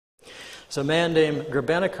It's a man named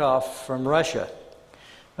Grebennikov from Russia.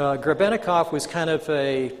 Grebennikov was kind of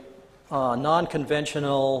a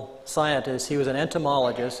non-conventional scientist. He was an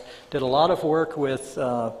entomologist, did a lot of work with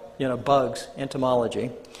bugs, entomology.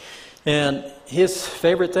 And his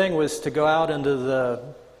favorite thing was to go out into the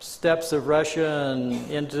steppes of Russia and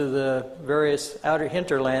into the various outer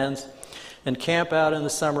hinterlands and camp out in the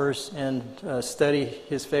summers and study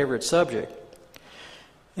his favorite subject.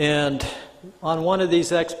 And on one of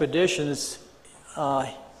these expeditions,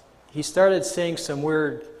 he started seeing some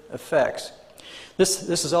weird effects. This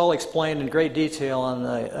is all explained in great detail on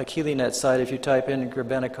the KeelyNet site if you type in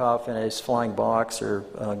Grebennikov and his flying box or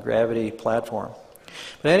gravity platform.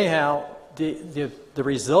 But anyhow, the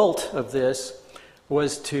result of this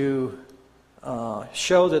was to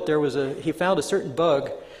show that he found a certain bug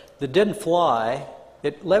that didn't fly,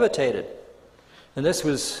 it levitated. And this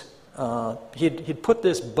was, he'd put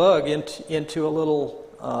this bug into a little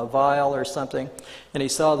vial or something, and he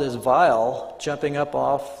saw this vial jumping up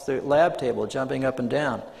off the lab table, jumping up and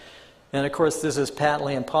down. And of course, this is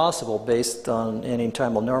patently impossible based on any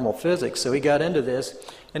time of normal physics. So he got into this,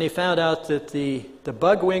 and he found out that the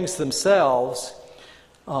bug wings themselves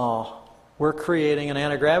were creating an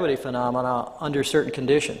anti-gravity phenomena under certain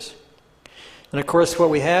conditions. And of course, what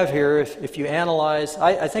we have here, if you analyze,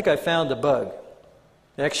 I think I found the bug.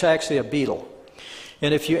 It's actually a beetle.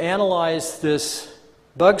 And if you analyze this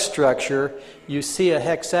bug structure, you see a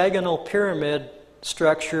hexagonal pyramid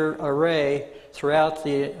structure array throughout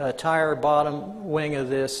the entire bottom wing of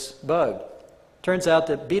this bug. Turns out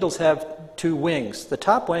that beetles have two wings. The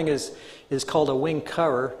top wing is called a wing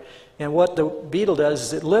cover, and what the beetle does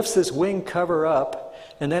is it lifts this wing cover up,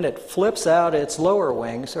 and then it flips out its lower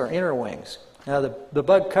wings, or inner wings. Now the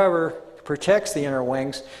bug cover protects the inner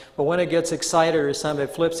wings, but when it gets excited or something,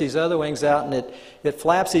 it flips these other wings out, and it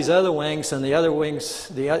flaps these other wings, and the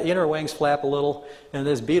inner wings flap a little, and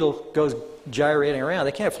this beetle goes gyrating around.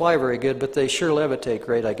 They can't fly very good, but they sure levitate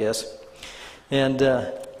great, I guess. And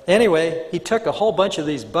anyway, he took a whole bunch of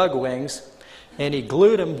these bug wings, and he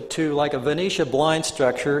glued them to like a Venetia blind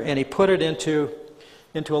structure, and he put it into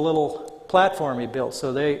a little platform he built.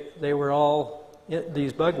 So they were all,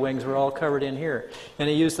 these bug wings were all covered in here. And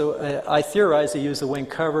he used I theorize he used the wing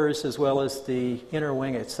covers as well as the inner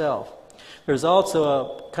wing itself. There's also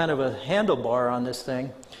a kind of a handlebar on this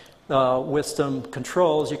thing with some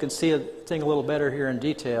controls. You can see the thing a little better here in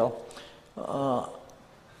detail.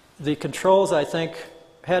 The controls, I think,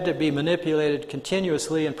 had to be manipulated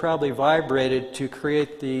continuously and probably vibrated to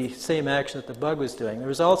create the same action that the bug was doing. There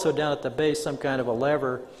was also down at the base some kind of a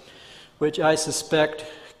lever, which I suspect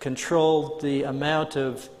controlled the amount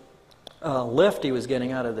of lift he was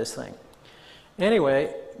getting out of this thing.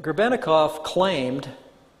 Anyway, Grebennikov claimed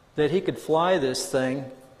that he could fly this thing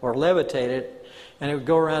or levitate it, and it would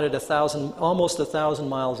go around at almost 1,000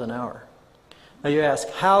 miles an hour. Now you ask,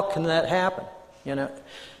 how can that happen?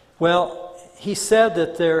 Well, he said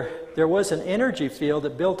that there was an energy field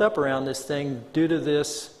that built up around this thing due to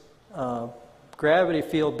this gravity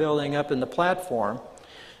field building up in the platform,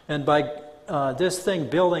 and by this thing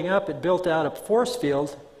building up, it built out a force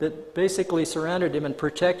field that basically surrounded him and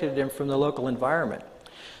protected him from the local environment.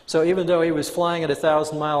 So even though he was flying at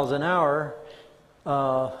 1,000 miles an hour,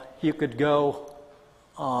 you could go,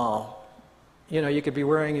 you could be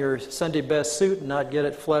wearing your Sunday best suit and not get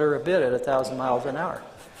it flutter a bit at 1,000 miles an hour.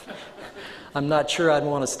 I'm not sure I'd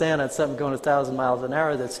want to stand on something going 1,000 miles an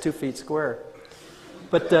hour that's 2 feet square.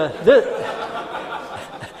 But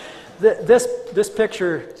this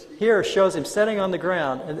picture here shows him sitting on the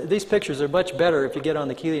ground, and these pictures are much better if you get on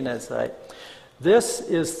the KeelyNet site. This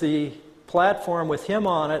is the platform with him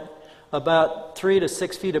on it about 3 to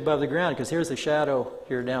 6 feet above the ground, because here's the shadow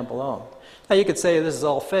here down below. Now you could say this is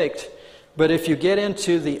all faked, but if you get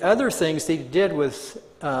into the other things that he did with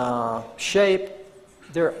shape,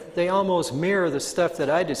 they almost mirror the stuff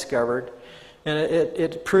that I discovered, and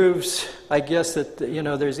it proves, I guess, that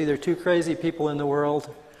there's either two crazy people in the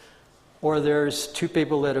world, or there's two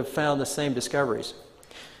people that have found the same discoveries.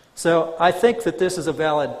 So I think that this is a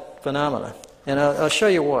valid phenomena, and I'll show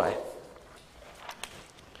you why.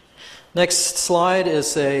 Next slide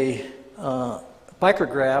is a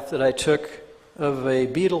micrograph that I took of a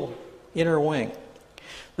beetle inner wing.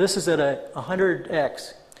 This is at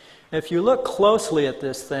 100x. If you look closely at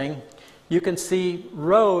this thing, you can see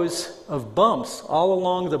rows of bumps all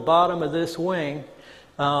along the bottom of this wing.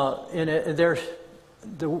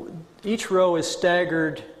 Each row is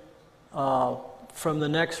staggered from the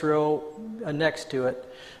next row next to it.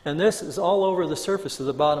 And this is all over the surface of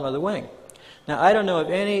the bottom of the wing. Now, I don't know of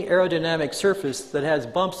any aerodynamic surface that has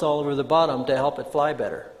bumps all over the bottom to help it fly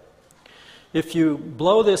better. If you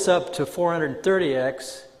blow this up to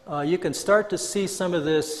 430x, you can start to see some of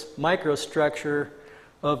this microstructure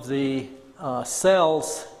of the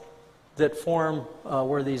cells that form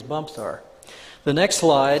where these bumps are. The next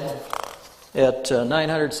slide, at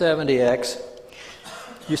 970x,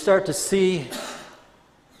 you start to see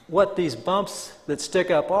what these bumps that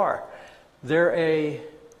stick up are. They're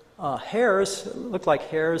hairs, look like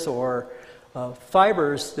hairs or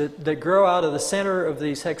fibers that grow out of the center of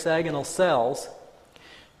these hexagonal cells.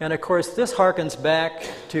 And of course, this harkens back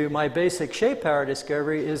to my basic shape power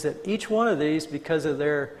discovery, is that each one of these, because of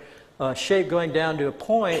their shape going down to a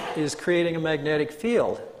point, is creating a magnetic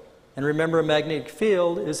field. And remember, a magnetic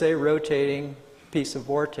field is a rotating piece of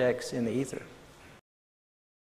vortex in the ether.